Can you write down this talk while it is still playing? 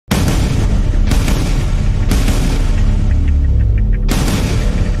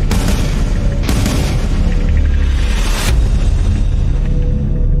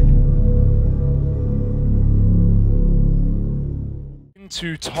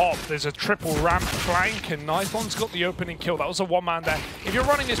to top. There's a triple ramp flank, and Nithon's got the opening kill. That was a one-man there. If you're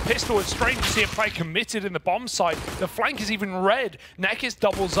running this pistol, it's strange to see a player committed in the bomb site. The flank is even red. Nekis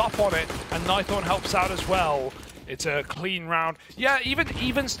doubles up on it, and Nithon helps out as well. It's a clean round. Yeah,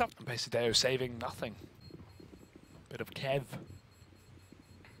 even stuff. paiN saving nothing. Bit of Kev.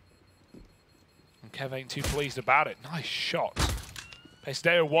 And Kev ain't too pleased about it. Nice shot.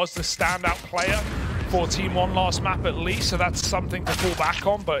 paiN was the standout player for TeamOne last map at least, so that's something to fall back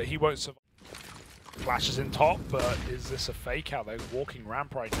on, but he won't survive. Flashes in top, but is this a fake out? They're walking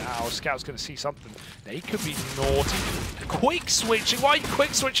ramp right now. Scout's going to see something. They could be naughty. Quick switching. Why are you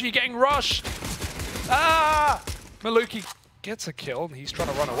quick switching? You're getting rushed. Ah! Multikill gets a kill, and he's trying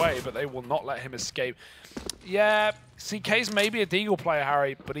to run away, but they will not let him escape. Yeah, CK's maybe a Deagle player,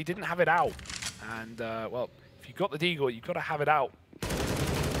 Harry, but he didn't have it out. And, well, if you've got the Deagle, you've got to have it out.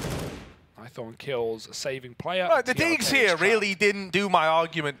 Nithon kills a saving player. Right, the digs here really didn't do my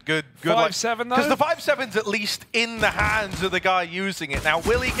argument good. 5-7 though? Because the 5-7's at least in the hands of the guy using it. Now,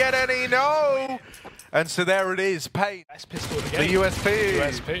 will he get any? No! And so there it is, paiN. Best pistol of the game. The USP.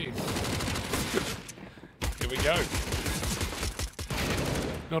 USP. Here we go.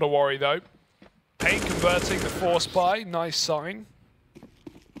 Not a worry though. paiN converting the force buy, nice sign.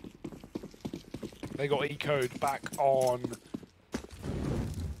 They got E-code back on.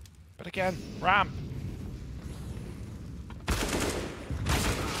 But again, ramp.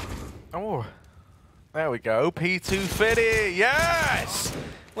 Oh, there we go. P250, yes!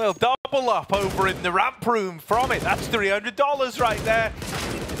 Well, double up over in the ramp room from it. That's $300 right there.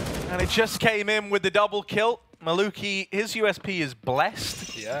 And it just came in with the double kill. Multikill, his USP is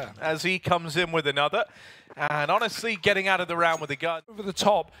blessed. Yeah. As he comes in with another. And honestly, getting out of the round with a gun. Over the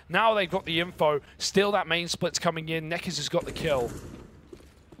top. Now they've got the info. Still that main split's coming in. Nekis has got the kill.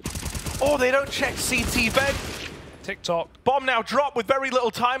 Oh, they don't check CT vent. TikTok. Bomb now dropped with very little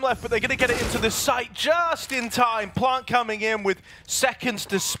time left, but they're going to get it into the site just in time. Plant coming in with seconds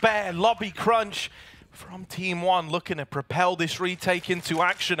to spare. Lobby crunch from TeamOne, looking to propel this retake into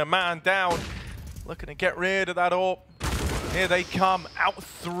action. A man down, looking to get rid of that AWP. Here they come out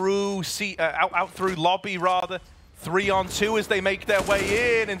through out through lobby rather. 3-on-2 as they make their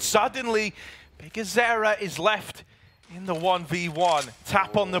way in, and suddenly biguzera is left in the 1v1.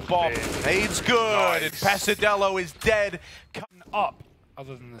 Tap on the bomb. Nade's good. Nice. And paiN is dead. Cutting up,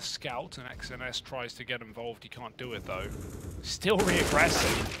 other than the scout, and XNS tries to get involved. He can't do it though. Still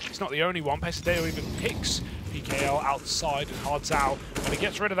re-aggressive. He's not the only one. paiN even picks PGL outside and hards out. When he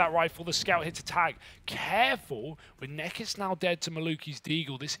gets rid of that rifle, the scout hits a tag. Careful, with Nekis now dead to Mulukiy's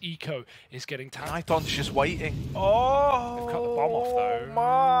Deagle, this eco is getting tagged. Nithon's just waiting. Oh! They've cut the bomb off though.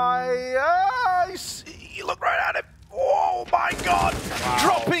 My eyes! You look right at it. Oh my god! Wow.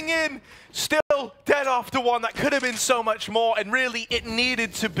 Dropping in, still dead after one. That could have been so much more, and really it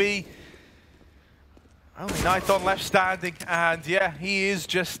needed to be. Only Nithon left standing, and yeah, he is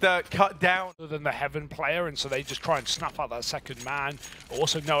just cut down. Other than the Heaven player, and so they just try and snuff out that second man.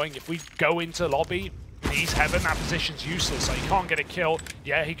 Also knowing if we go into lobby, he's Heaven, that position's useless, so he can't get a kill.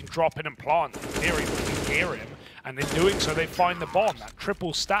 Yeah, he can drop in and plant. In theory, we can hear him, and in doing so, they find the bomb, that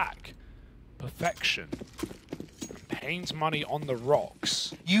triple stack. Perfection. paiN's money on the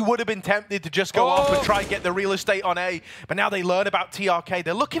rocks. You would have been tempted to just go up and try and get the real estate on A, but now they learn about TRK.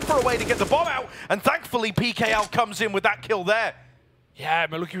 They're looking for a way to get the bomb out, and thankfully PGL comes in with that kill there. Yeah,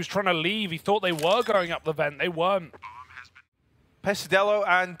 Multikill was trying to leave. He thought they were going up the vent. They weren't.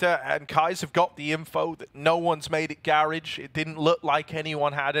 paiN and Kais have got the info that no one's made it garage. It didn't look like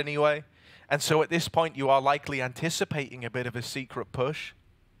anyone had anyway. And so at this point, you are likely anticipating a bit of a secret push.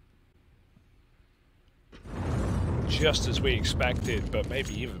 Just as we expected, but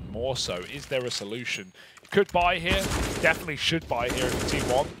maybe even more so. Is there a solution? Could buy here. Definitely should buy here if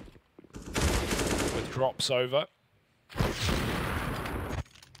TeamOne. With drops over. And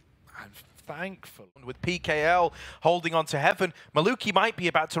thankful. With PGL holding on to Heaven, Multikill might be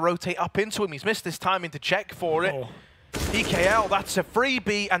about to rotate up into him. He's missed his timing to check for it. PGL, that's a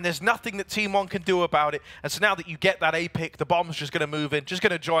freebie, and there's nothing that TeamOne can do about it. And so now that you get that A pick, the bomb's just going to move in, just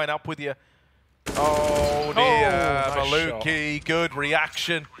going to join up with you. Oh dear, nice Multikill, shot. Good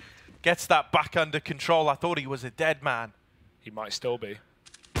reaction. Gets that back under control. I thought he was a dead man. He might still be.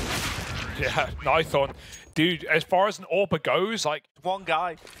 Yeah, Nithon. Dude, as far as an AWP goes, like, one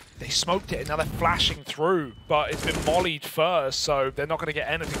guy. They smoked it and now they're flashing through, but it's been mollied first, so they're not going to get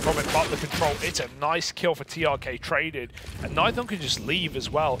anything from it but the control. It's a nice kill for TRK traded, and Nithon can just leave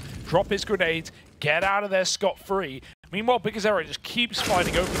as well. Drop his grenades, get out of there scot-free, Meanwhile, biguzera just keeps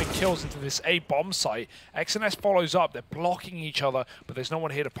finding opening kills into this A bomb site. XNS follows up. They're blocking each other, but there's no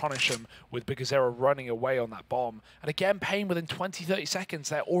one here to punish them with biguzera running away on that bomb. And again, paiN within 20-30 seconds,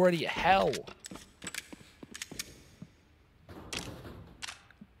 they're already at hell.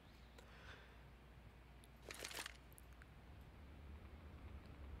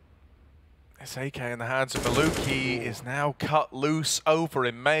 SAK in the hands of multikill is now cut loose over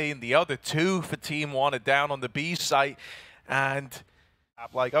in main. The other two for TeamOne are down on the B site. And I'm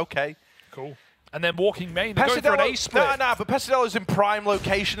like, okay. Cool. And then walking main, they're going for an A split. No, but Pesadelo's in prime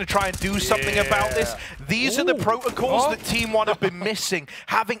location to try and do something about this. These are the protocols that TeamOne have been missing,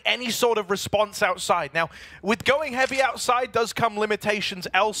 having any sort of response outside. Now, with going heavy outside does come limitations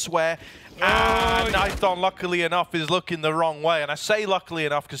elsewhere. And Nython, luckily enough, is looking the wrong way. And I say luckily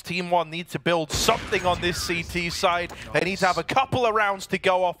enough because TeamOne need to build something on this CT side. They need to have a couple of rounds to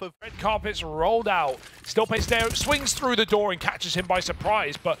go off of. Red carpet's rolled out. Still paiN swings through the door and catches him by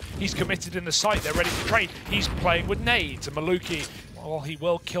surprise, but he's committed in the site. They're ready to trade. He's playing with nades. And multikill, well, he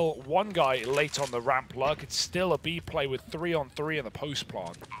will kill one guy late on the ramp lurk. It's still a B play with 3-on-3 in the post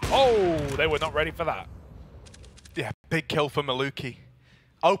plant. Oh, they were not ready for that. Yeah, big kill for multikill.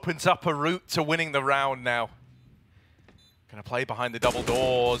 Opens up a route to winning the round now. Gonna play behind the double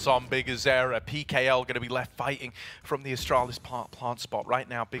doors on biguzera. PGL gonna be left fighting from the Astralis plant spot right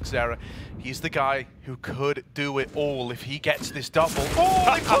now. biguzera, he's the guy who could do it all if he gets this double.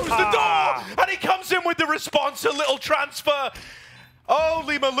 Oh, they close the door! And he comes in with the response, a little transfer.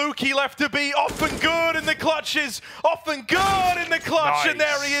 Only multikill left to be often good in the clutches, often good in the clutch, and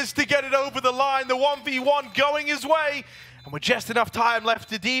there he is to get it over the line. The 1v1 going his way. And with just enough time left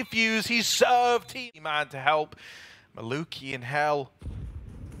to defuse, he's served TeamOne to help. multikill in hell.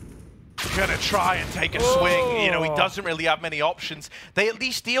 Gonna try and take a swing. You know, he doesn't really have many options. They at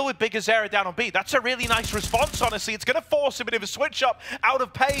least deal with biguzera down on B. That's a really nice response, honestly. It's gonna force a bit of a switch up out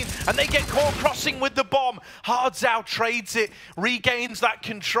of paiN, and they get caught crossing with the bomb. Hardzao trades it, regains that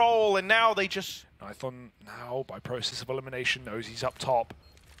control, and now they just... Nython now, by process of elimination, knows he's up top.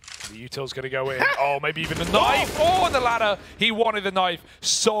 The util's going to go in. Oh, maybe even the knife. Oh, and the ladder. He wanted the knife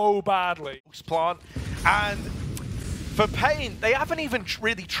so badly. Plant. And for paiN, they haven't even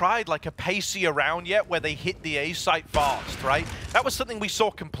really tried like a pacey around yet where they hit the A site fast, right? That was something we saw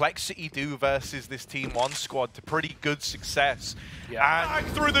Complexity do versus this TeamOne squad to pretty good success. Yeah. And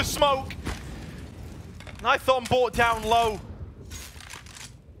through the smoke. Nython brought down low.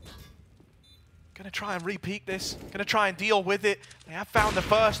 Gonna try and repeat this. Gonna try and deal with it. They have found the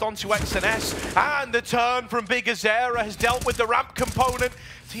first onto XNS. And the turn from biguzera has dealt with the ramp component.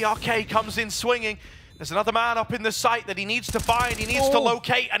 TRK comes in swinging. There's another man up in the site that he needs to find. He needs to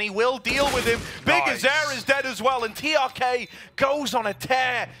locate, and he will deal with him. biguzera is dead as well, and TRK goes on a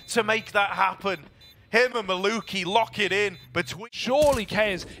tear to make that happen. Him and multikill lock it in between. Surely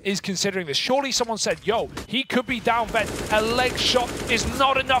KaYe is considering this. Surely someone said, yo, he could be down vent. A leg shot is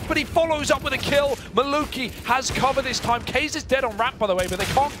not enough, but he follows up with a kill. multikill has cover this time. KaYe is dead on ramp, by the way, but they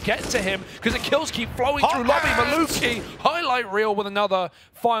can't get to him because the kills keep flowing through lobby. multikill, highlight reel with another,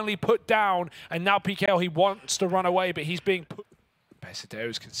 finally put down. And now PGL, he wants to run away, but he's being put... Pesadeo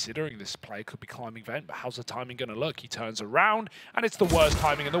is considering this play could be climbing vent, but how's the timing going to look? He turns around, and it's the worst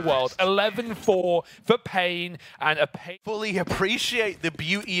timing in the world. 11-4 for paiN, and a paiN... Fully appreciate the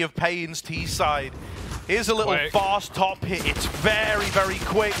beauty of paiN's T side. Here's a little fast top hit. It's very, very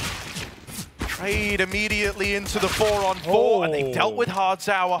quick. Trade immediately into the 4-on-4, and they dealt with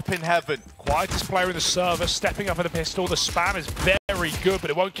Hardzao up in heaven. Quietest player in the server, stepping up with a pistol. The spam is very good, but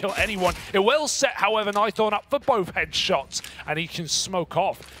it won't kill anyone. It will set, however, Nython up for both headshots, and he can smoke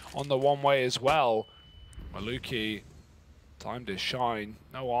off on the one-way as well. multikill, time to shine.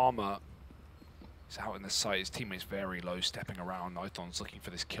 No armor. He's out in the site. His teammate's very low, stepping around. Nython's looking for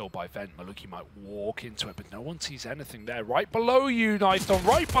this kill by vent. multikill might walk into it, but no one sees anything there. Right below you, Nython,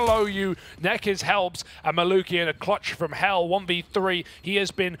 right below you. Nekez helps, and multikill in a clutch from hell. 1v3. He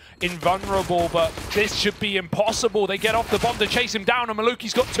has been invulnerable, but this should be impossible. They get off the bomb to chase him down, and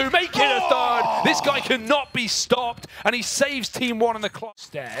multikill's got two. Make it a third. This guy cannot be stopped, and he saves TeamOne in the clutch.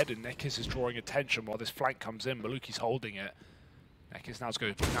 Instead, and Nekez is drawing attention while this flank comes in. multikill's holding it. Nekez now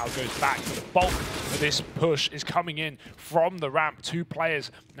goes back. The bulk of this push is coming in from the ramp. Two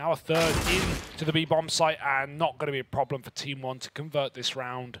players, now a third in to the B-bomb site, and not going to be a problem for TeamOne to convert this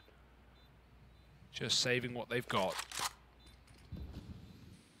round. Just saving what they've got.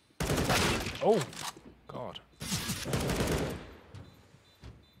 Oh, God.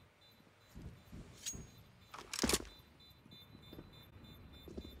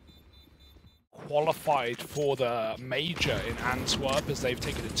 qualified for the major in Antwerp as they've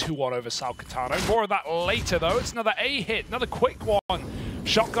taken a 2-1 over Salcatano. More of that later, though. It's another A hit, another quick one.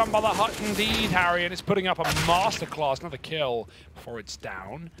 Shotgun by the hut indeed, Harry, and it's putting up a masterclass. Another kill before it's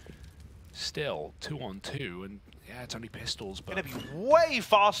down. Still 2-on-2, and yeah, it's only pistols, but gonna be way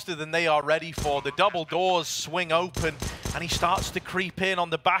faster than they are ready for. The double doors swing open, and he starts to creep in on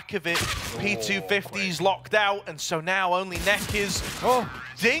the back of it. P250's locked out, and so now only Neck is.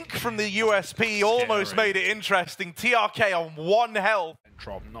 Dink from the USP almost made it interesting. TRK on 1 health.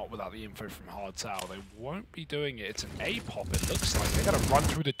 Drop, not without the info from Hard Tower. They won't be doing it. It's an A pop, it looks like. They gotta run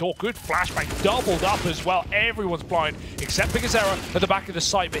through the door. Good flashbang, doubled up as well. Everyone's blind, except biguzera at the back of the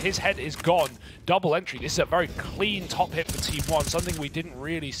site, but his head is gone. Double entry. This is a very clean top hit for TeamOne, something we didn't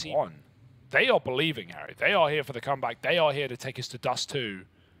really see on. They are believing, Harry. They are here for the comeback. They are here to take us to Dust 2.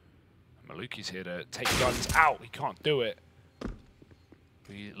 And Maluki's here to take guns out. He can't do it.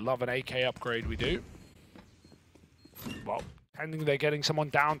 We love an AK upgrade, we do. Well, pending they're getting someone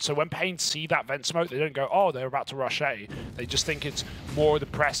down, so when paiN see that vent smoke, they don't go, oh, they're about to rush A. They just think it's more of the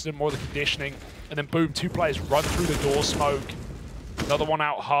precedent, more of the conditioning, and then boom, 2 players run through the door smoke, another one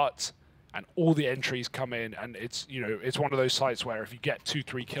out hut, and all the entries come in, and it's, you know, it's one of those sites where if you get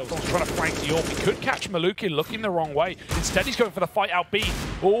 2-3 kills, trying to flank the AWP, he could catch Maluki looking the wrong way. Instead, he's going for the fight out B.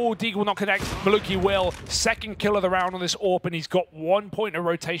 Oh, Deagle will not connect. Maluki will. Second kill of the round on this AWP, and he's got 1 point of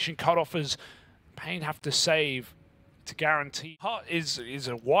rotation cut off as paiN have to save to guarantee. Hut is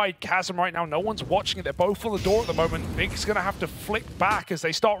a wide chasm right now. No one's watching it. They're both on the door at the moment. Big's going to have to flick back as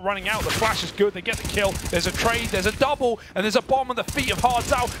they start running out. The flash is good. They get the kill. There's a trade. There's a double. And there's a bomb on the feet of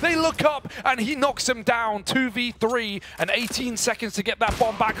Hardzao. They look up and he knocks him down. 2v3 and 18 seconds to get that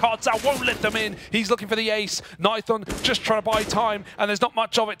bomb back. Hardzao won't let them in. He's looking for the ace. Nython just trying to buy time. And there's not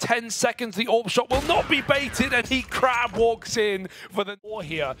much of it. 10 seconds. The AWP shot will not be baited. And he crab walks in for the door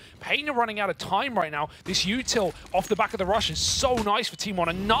here. paiN are running out of time right now. This util off the back of the rush is so nice for TeamOne.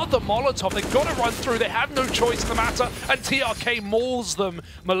 Another Molotov. They've got to run through. They have no choice in the matter. And TRK mauls them.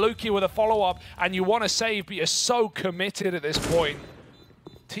 Maluki with a follow-up. And you want to save, but you're so committed at this point.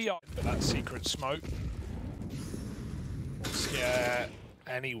 TRK for that secret smoke. Won't scare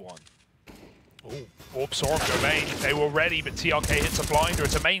anyone. Oh, AWP saw him go main. They were ready, but TRK hits a blinder.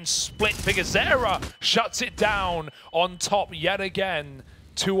 It's a main split. biguzera shuts it down on top yet again.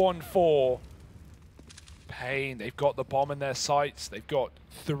 2-on-4. paiN, they've got the bomb in their sights. They've got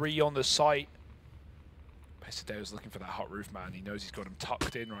 3 on the site. paiN's looking for that hot roof, man. He knows he's got him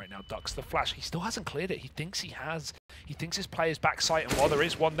tucked in right now. Ducks the flash. He still hasn't cleared it. He thinks he has. He thinks his player's back sight, and while there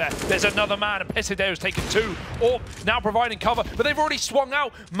is one there, there's another man, and paiN's taken 2. Or now providing cover, but they've already swung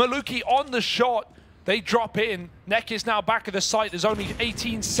out. Maluki on the shot. They drop in. Neck is now back at the site. There's only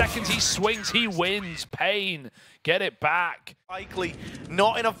 18 seconds. He swings. He wins. paiN, get it back. Likely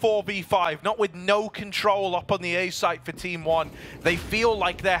not in a 4v5, not with no control up on the A site for TeamOne. They feel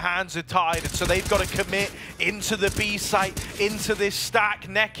like their hands are tied, and so they've got to commit into the B site, into this stack.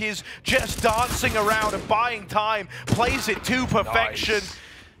 Neck is just dancing around and buying time, plays it to perfection. Nice.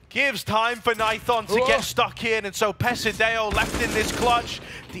 Gives time for Nython to get stuck in, and so paiN left in this clutch,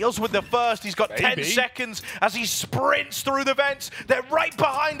 deals with the first. He's got 10 seconds as he sprints through the vents. They're right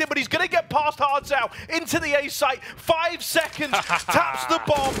behind him, but he's going to get past Hardzao into the A site. 5 seconds, taps the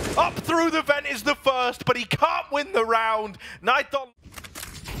bomb, up through the vent is the first, but he can't win the round. Nython.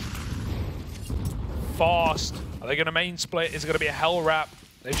 Fast. Are they going to main split? Is it going to be a hell wrap?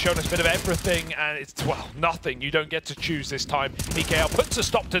 They've shown us a bit of everything, and it's, well, nothing. You don't get to choose this time. PGL puts a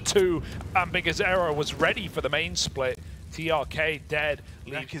stop to 2, and biguzera was ready for the main split. TRK dead.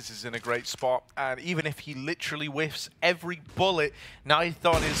 Lakers is in a great spot, and even if he literally whiffs every bullet,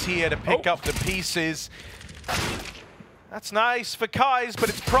 Nython is here to pick up the pieces. That's nice for Kais, but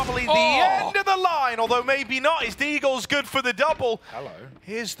it's probably the end of the line, although maybe not. His Deagle's good for the double. Hello.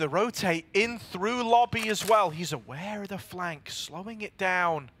 Here's the rotate in through lobby as well. He's aware of the flank, slowing it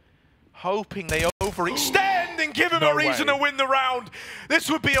down, hoping they overextend and give him a reason to win the round.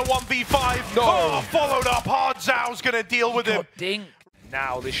 This would be a 1v5. Followed up. Hardzao's going to deal with him. Ding.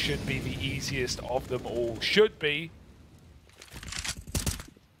 Now this should be the easiest of them all. Should be.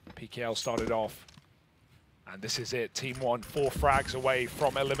 PGL started off. And this is it. TeamOne 4 frags away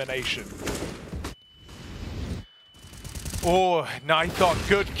from elimination. Oh, Nython,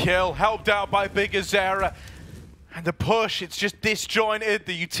 good kill. Helped out by biguzera. And the push, it's just disjointed.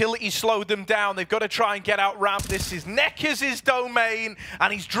 The utility slowed them down. They've got to try and get out ramp. This is Neckers' domain,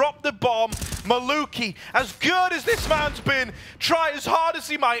 and he's dropped the bomb. Maluki, as good as this man's been, try as hard as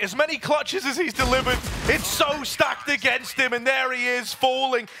he might, as many clutches as he's delivered, it's so stacked against him, and there he is,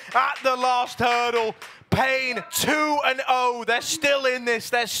 falling at the last hurdle. paiN 2-0. They're still in this.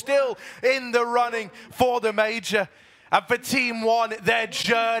 They're still in the running for the major. And for TeamOne, their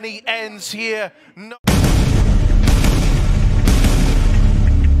journey ends here. No